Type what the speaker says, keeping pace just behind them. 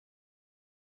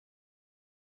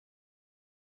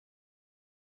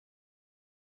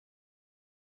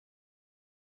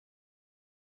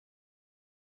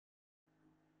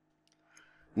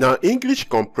Now, English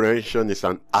comprehension is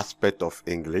an aspect of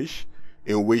English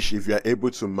in which if you are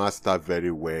able to master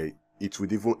very well, it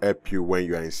would even help you when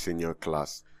you are in senior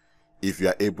class, if you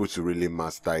are able to really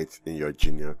master it in your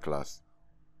junior class.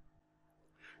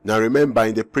 Now remember,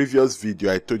 in the previous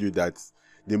video I told you that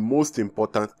the most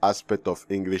important aspect of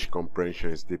English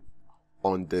comprehension is the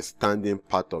understanding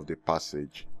part of the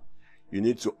passage. You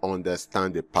need to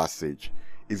understand the passage.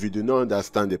 If you do not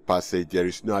understand the passage, there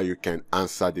is no how you can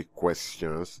answer the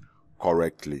questions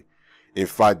correctly. In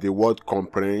fact, the word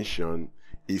comprehension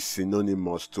is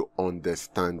synonymous to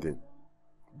understanding.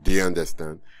 Do you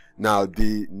understand? Now,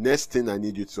 the next thing I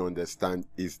need you to understand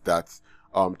is that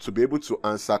to be able to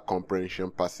answer comprehension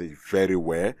passage very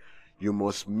well, you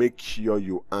must make sure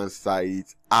you answer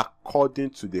it according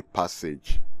to the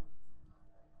passage.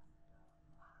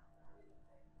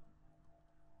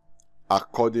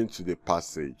 According to the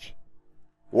passage.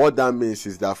 What that means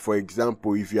is that, for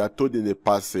example, if you are told in a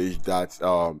passage that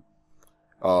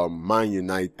Man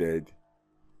United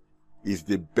is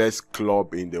the best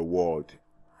club in the world,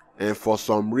 and for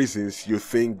some reasons you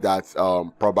think that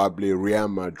probably Real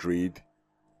Madrid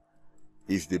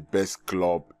is the best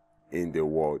club in the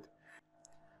world.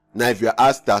 Now, if you're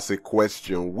asked as a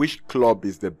question, which club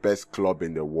is the best club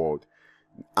in the world,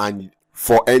 and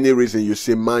for any reason you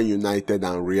say Man United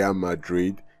and Real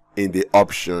Madrid in the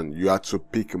option, you have to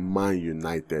pick Man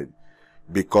United,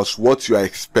 because what you are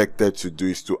expected to do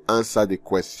is to answer the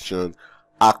question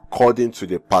according to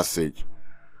the passage.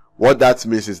 What that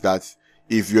means is that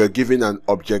if you are given an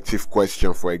objective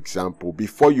question, for example,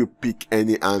 before you pick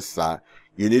any answer,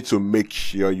 you need to make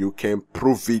sure you can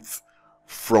prove it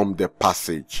from the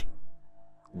passage.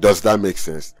 Does that make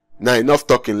sense? Now, enough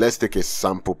talking, let's take a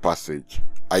sample passage.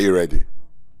 Are you ready?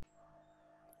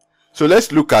 So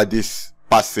let's look at this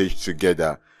passage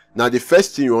together. Now, the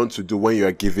first thing you want to do when you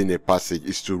are given a passage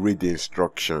is to read the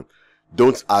instruction.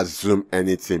 Don't assume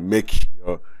anything. Make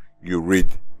sure you read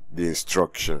the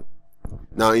instruction.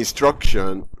 Now,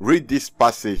 instruction, read this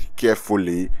passage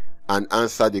carefully and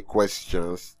answer the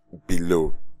questions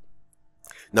below.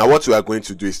 Now, what we are going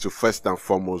to do is to first and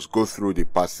foremost go through the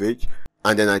passage,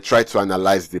 and then I try to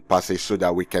analyze the passage so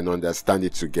that we can understand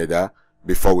it together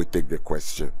before we take the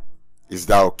question. Is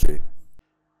that okay?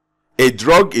 A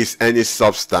drug is any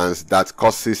substance that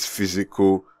causes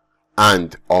physical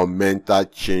and or mental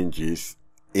changes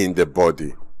in the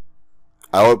body.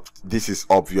 I hope this is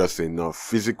obvious enough.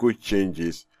 Physical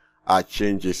changes are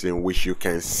changes in which you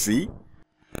can see.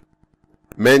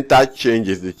 Mental change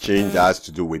is the change that has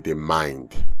to do with the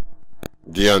mind.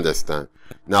 Do you understand?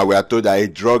 Now, we are told that a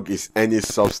drug is any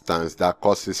substance that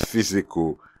causes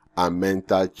physical and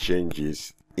mental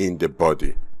changes in the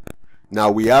body.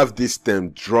 Now, we have this term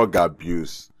drug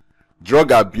abuse.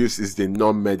 Drug abuse is the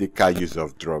non-medical use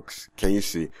of drugs. Can you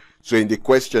see? So in the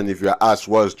question, if you are asked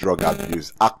what's drug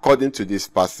abuse, according to this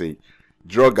passage,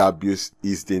 drug abuse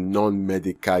is the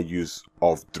non-medical use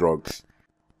of drugs.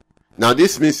 Now,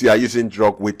 this means you are using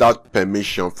drug without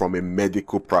permission from a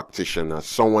medical practitioner,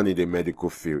 someone in the medical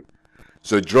field.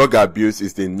 So drug abuse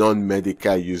is the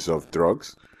non-medical use of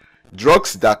drugs.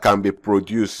 Drugs that can be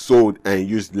produced, sold, and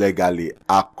used legally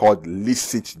are called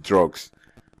licit drugs.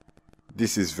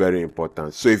 This is very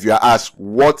important. So if you are asked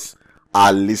what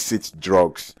are licit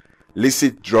drugs,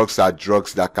 licit drugs are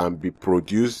drugs that can be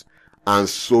produced and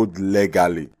sold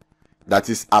legally. That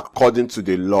is according to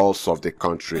the laws of the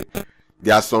country.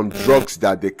 There are some drugs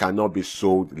that they cannot be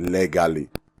sold legally.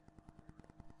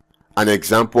 An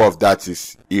example of that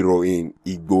is heroin,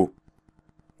 igbo.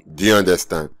 Do you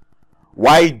understand?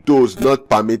 Why those not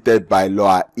permitted by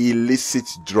law are illicit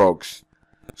drugs?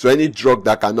 So any drug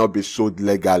that cannot be sold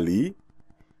legally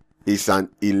is an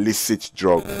illicit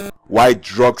drug. Why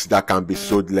drugs that can be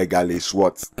sold legally is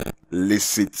what?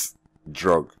 Licit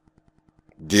drug.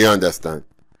 Do you understand?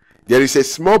 There is a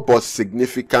small but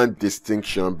significant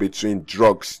distinction between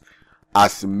drugs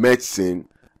as medicine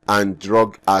and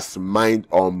drug as mind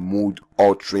or mood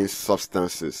altering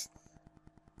substances.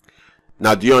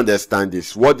 Now, do you understand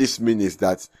this? What this means is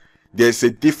that there's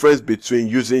a difference between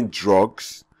using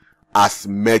drugs as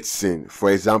medicine.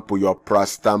 For example, your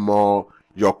paracetamol,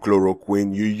 your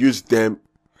chloroquine, you use them.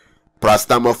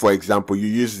 Paracetamol, for example, you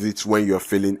use it when you're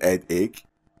feeling headache.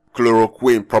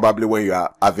 Chloroquine, probably when you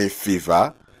are having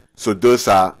fever. So those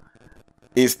are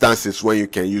instances when you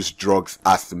can use drugs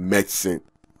as medicine.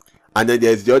 And then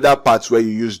there's the other part where you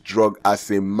use drug as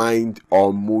a mind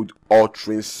or mood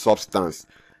altering substance.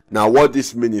 Now, what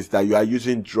this means is that you are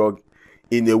using drug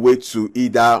in a way to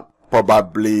either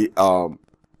probably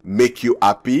make you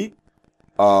happy,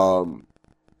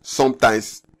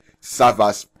 sometimes serve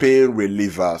as pain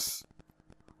relievers.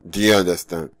 Do you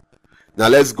understand? Now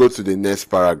let's go to the next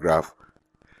paragraph.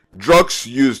 Drugs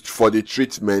used for the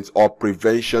treatment or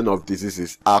prevention of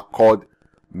diseases are called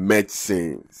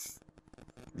medicines.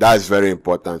 That is very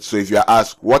important. So if you are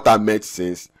asked, what are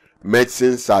medicines?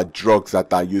 Medicines are drugs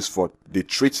that are used for the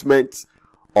treatment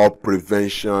or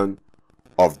prevention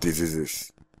of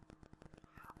diseases.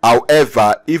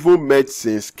 However, even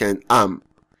medicines can harm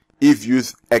if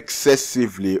used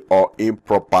excessively or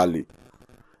improperly.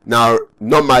 Now,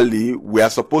 normally, we are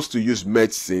supposed to use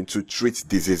medicine to treat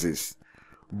diseases.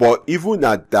 But even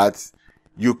at that,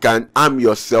 you can harm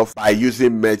yourself by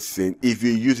using medicine if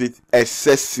you use it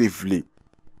excessively.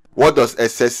 What does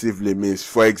excessively mean?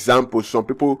 For example, some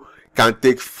people can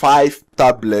take 5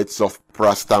 tablets of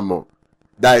paracetamol.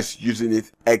 That is using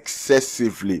it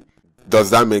excessively. Does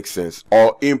that make sense?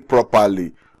 Or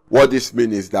improperly. What this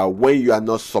means is that when you are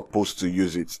not supposed to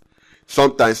use it.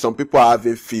 Sometimes some people are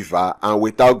having fever and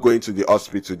without going to the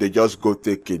hospital, they just go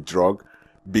take a drug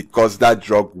because that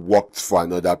drug worked for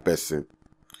another person.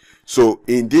 So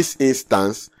in this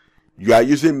instance, you are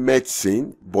using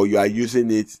medicine, but you are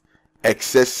using it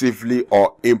excessively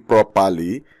or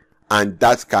improperly, and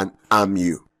that can harm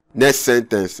you. Next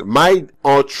sentence.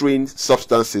 Mind-altering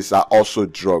substances are also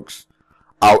drugs.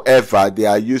 However, they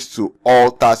are used to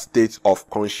alter states of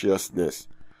consciousness.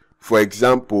 For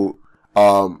example,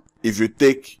 if you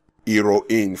take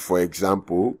heroin, for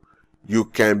example, you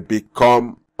can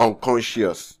become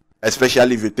unconscious.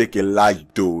 Especially if you take a large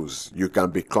dose, you can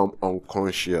become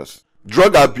unconscious.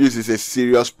 Drug abuse is a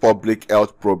serious public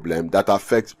health problem that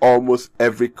affects almost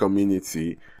every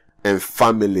community and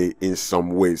family in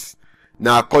some ways.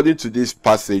 Now, according to this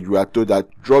passage, we are told that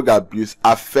drug abuse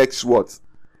affects what?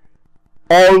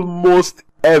 Almost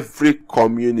every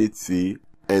community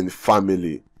and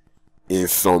family in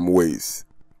some ways.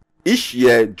 Each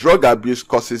year, drug abuse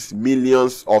causes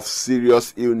millions of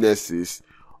serious illnesses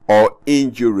or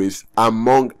injuries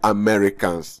among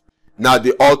Americans. Now,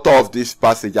 the author of this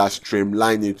passage has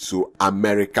streamlined it to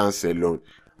Americans alone.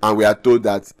 And we are told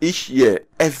that each year,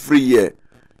 every year,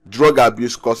 drug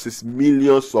abuse causes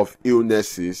millions of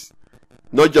illnesses.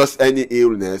 Not just any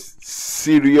illness,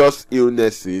 serious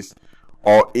illnesses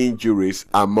or injuries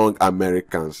among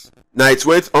Americans. Now, it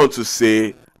went on to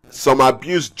say some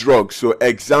abused drugs. So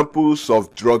examples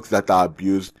of drugs that are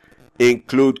abused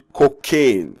include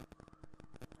cocaine.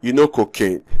 You know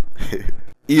cocaine.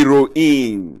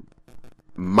 Heroin.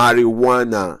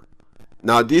 Marijuana.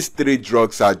 Now, these 3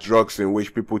 drugs are drugs in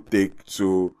which people take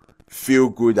to feel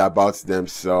good about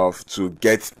themselves, to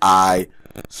get high.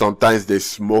 Sometimes they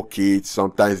smoke it,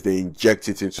 sometimes they inject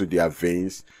it into their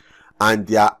veins, and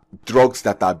they are drugs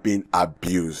that are being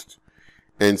abused,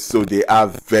 and so they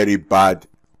have very bad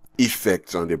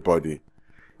effects on the body.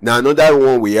 Now, another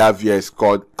one we have here is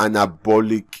called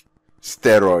anabolic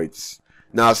steroids.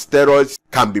 Now, steroids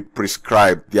can be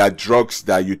prescribed. They are drugs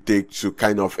that you take to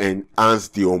kind of enhance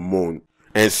the hormone,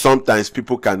 and sometimes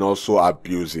people can also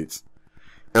abuse it.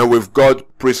 And we've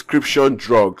got prescription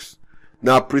drugs.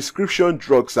 Now, prescription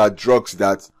drugs are drugs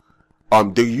that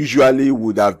they usually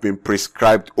would have been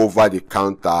prescribed over the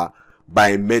counter by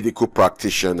a medical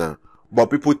practitioner, but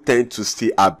people tend to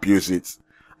still abuse it.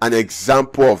 An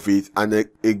example of it, and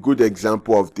a good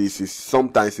example of this, is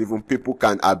sometimes even people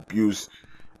can abuse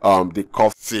the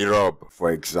cough syrup,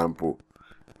 for example,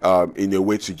 in a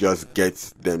way to just get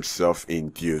themselves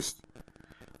induced.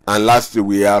 And lastly,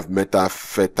 we have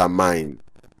methamphetamine.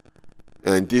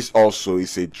 And this also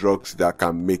is a drug that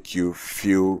can make you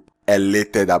feel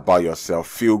elated about yourself,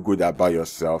 feel good about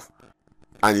yourself.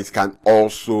 And it can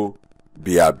also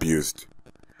be abused.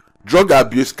 Drug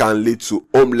abuse can lead to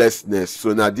homelessness.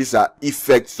 So now these are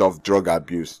effects of drug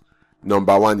abuse.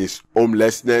 Number 1 is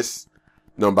homelessness.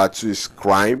 Number 2 is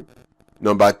crime.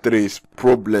 Number 3 is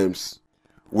problems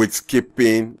with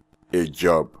keeping a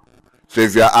job. So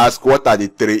if you are asked what are the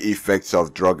 3 effects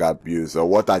of drug abuse, or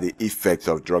what are the effects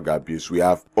of drug abuse, we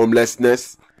have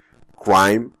homelessness,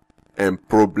 crime, and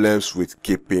problems with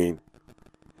keeping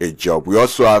a job. We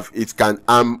also have it can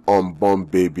harm unborn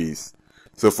babies.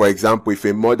 So for example, if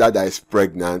a mother that is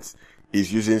pregnant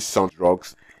is using some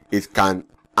drugs, it can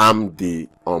harm the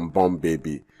unborn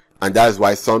baby. And that's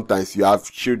why sometimes you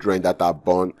have children that are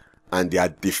born and they are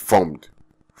deformed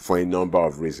for a number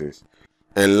of reasons.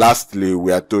 And lastly,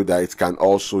 we are told that it can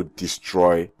also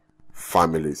destroy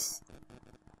families.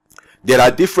 There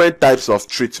are different types of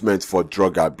treatment for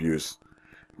drug abuse.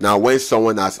 Now, when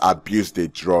someone has abused a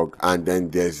drug and then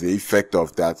there's the effect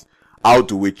of that, how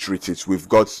do we treat it? We've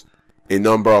got a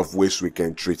number of ways we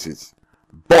can treat it.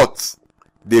 But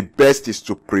the best is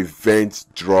to prevent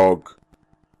drug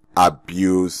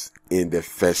abuse in the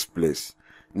first place.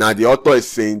 Now, the author is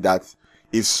saying that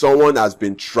if someone has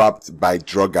been trapped by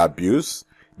drug abuse,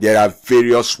 there are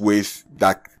various ways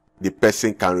that the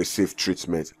person can receive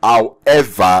treatment.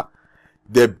 However,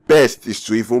 the best is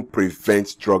to even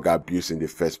prevent drug abuse in the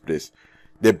first place.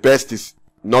 The best is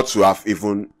not to have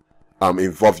even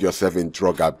involved yourself in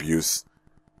drug abuse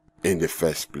in the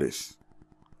first place.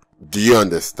 Do you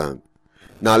understand?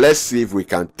 Now let's see if we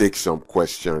can take some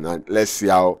questions and let's see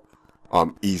how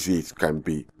easy it can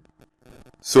be.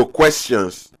 So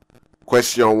questions.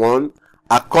 Question 1.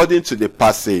 According to the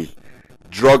passage,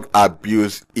 drug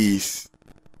abuse is,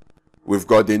 we've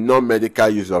got the non-medical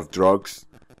use of drugs,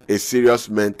 a serious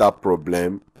mental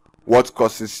problem, what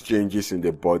causes changes in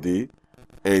the body,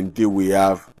 and D, we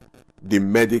have the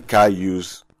medical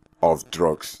use of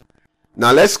drugs.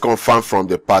 Now let's confirm from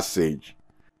the passage.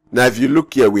 Now if you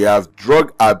look here, we have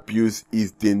drug abuse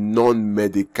is the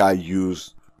non-medical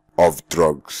use of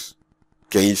drugs.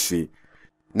 Can you see?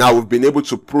 Now we've been able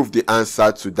to prove the answer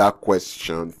to that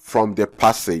question from the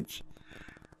passage.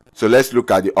 So let's look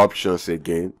at the options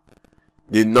again.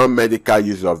 The non-medical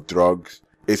use of drugs,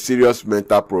 a serious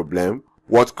mental problem,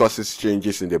 what causes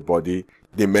changes in the body,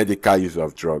 the medical use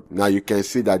of drugs. Now you can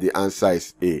see that the answer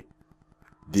is A,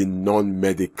 the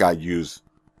non-medical use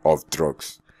of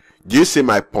drugs. Do you see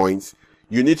my point?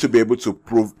 You need to be able to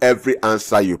prove every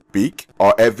answer you pick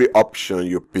or every option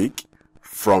you pick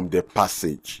from the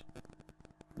passage.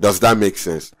 Does that make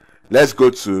sense? Let's go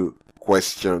to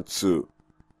question 2.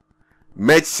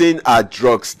 Medicine are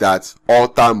drugs that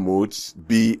alter moods.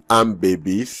 B, harm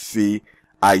babies. C,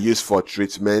 are used for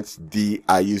treatment. D,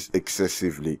 are used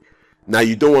excessively. Now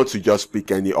you don't want to just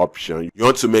pick any option. You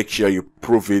want to make sure you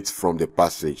prove it from the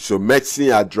passage. So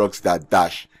medicine are drugs that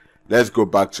dash. Let's go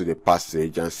back to the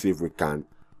passage and see if we can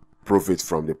prove it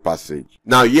from the passage.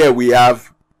 Now here we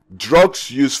have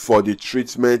drugs used for the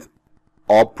treatment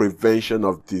or prevention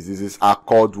of diseases are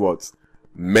called what?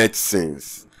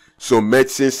 Medicines. So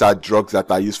medicines are drugs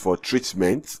that are used for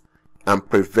treatment and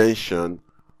prevention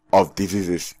of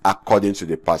diseases according to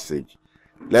the passage.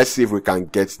 Let's see if we can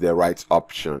get the right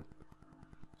option.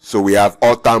 So we have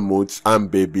alter moods and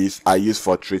babies are used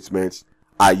for treatment,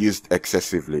 are used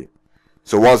excessively.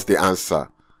 So what's the answer?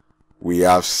 We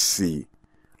have C,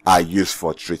 are used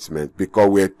for treatment, because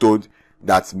we're told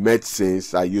that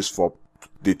medicines are used for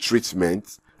the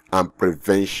treatment and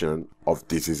prevention of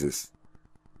diseases.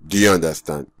 Do you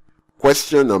understand?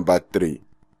 Question number 3.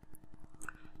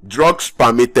 Drugs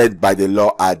permitted by the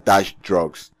law are dash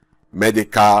drugs: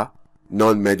 medical,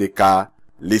 non-medical,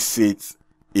 licit,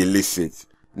 illicit.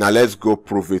 Now let's go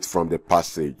prove it from the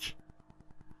passage.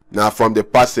 Now from the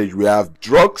passage we have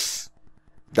drugs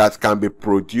that can be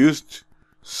produced,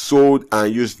 sold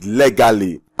and used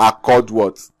legally are called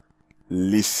what?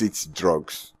 Licit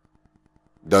drugs.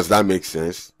 Does that make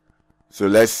sense? So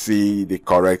let's see the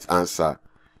correct answer.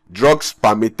 Drugs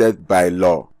permitted by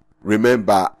law.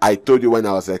 Remember, I told you when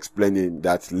I was explaining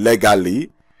that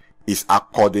legally is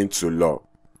according to law.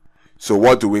 So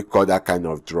what do we call that kind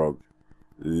of drug?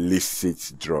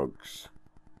 Licit drugs.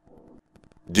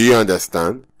 Do you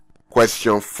understand?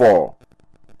 Question 4.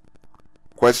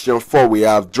 Question 4, we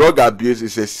have drug abuse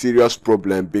is a serious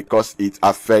problem because it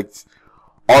affects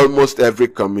almost every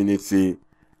community,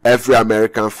 every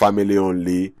American family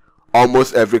only,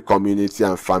 almost every community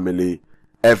and family,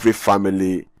 every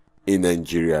family in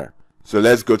Nigeria. So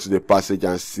let's go to the passage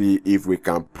and see if we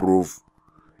can prove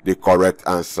the correct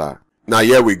answer. Now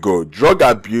here we go. Drug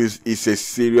abuse is a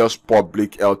serious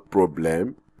public health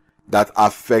problem that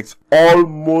affects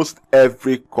almost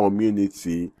every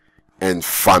community and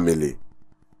family.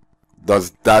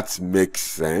 Does that make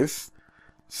sense?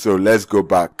 So let's go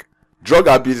back. Drug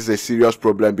abuse is a serious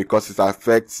problem because it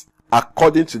affects,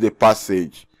 according to the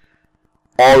passage,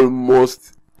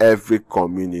 almost every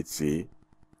community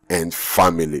and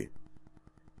family.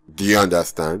 Do you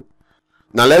understand?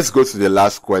 Now let's go to the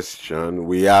last question.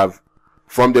 We have,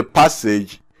 from the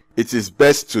passage, it is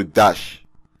best to dash: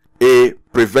 A,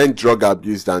 prevent drug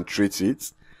abuse than treat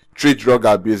it; treat drug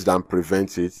abuse than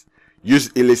prevent it; use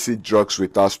illicit drugs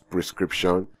without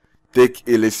prescription; take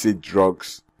illicit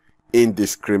drugs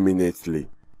indiscriminately.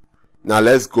 Now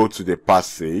let's go to the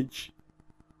passage.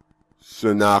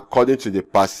 So now according to the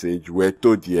passage, we're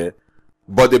told here,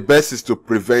 but the best is to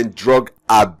prevent drug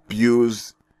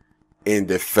abuse in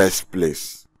the first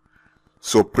place.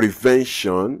 So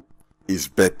prevention is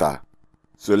better.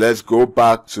 So let's go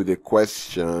back to the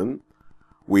question.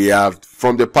 We have,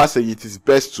 from the passage, it is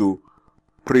best to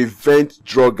prevent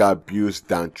drug abuse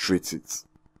than treat it.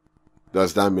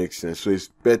 Does that make sense? So it's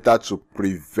better to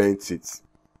prevent it.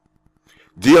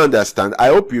 Do you understand? I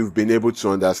hope you've been able to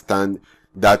understand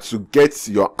that to get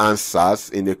your answers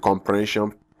in a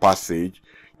comprehension passage,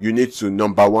 you need to,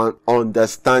 number one,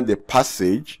 understand the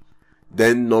passage.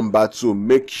 Then number two,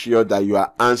 make sure that you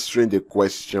are answering the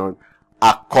question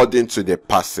according to the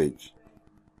passage.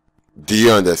 Do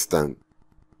you understand?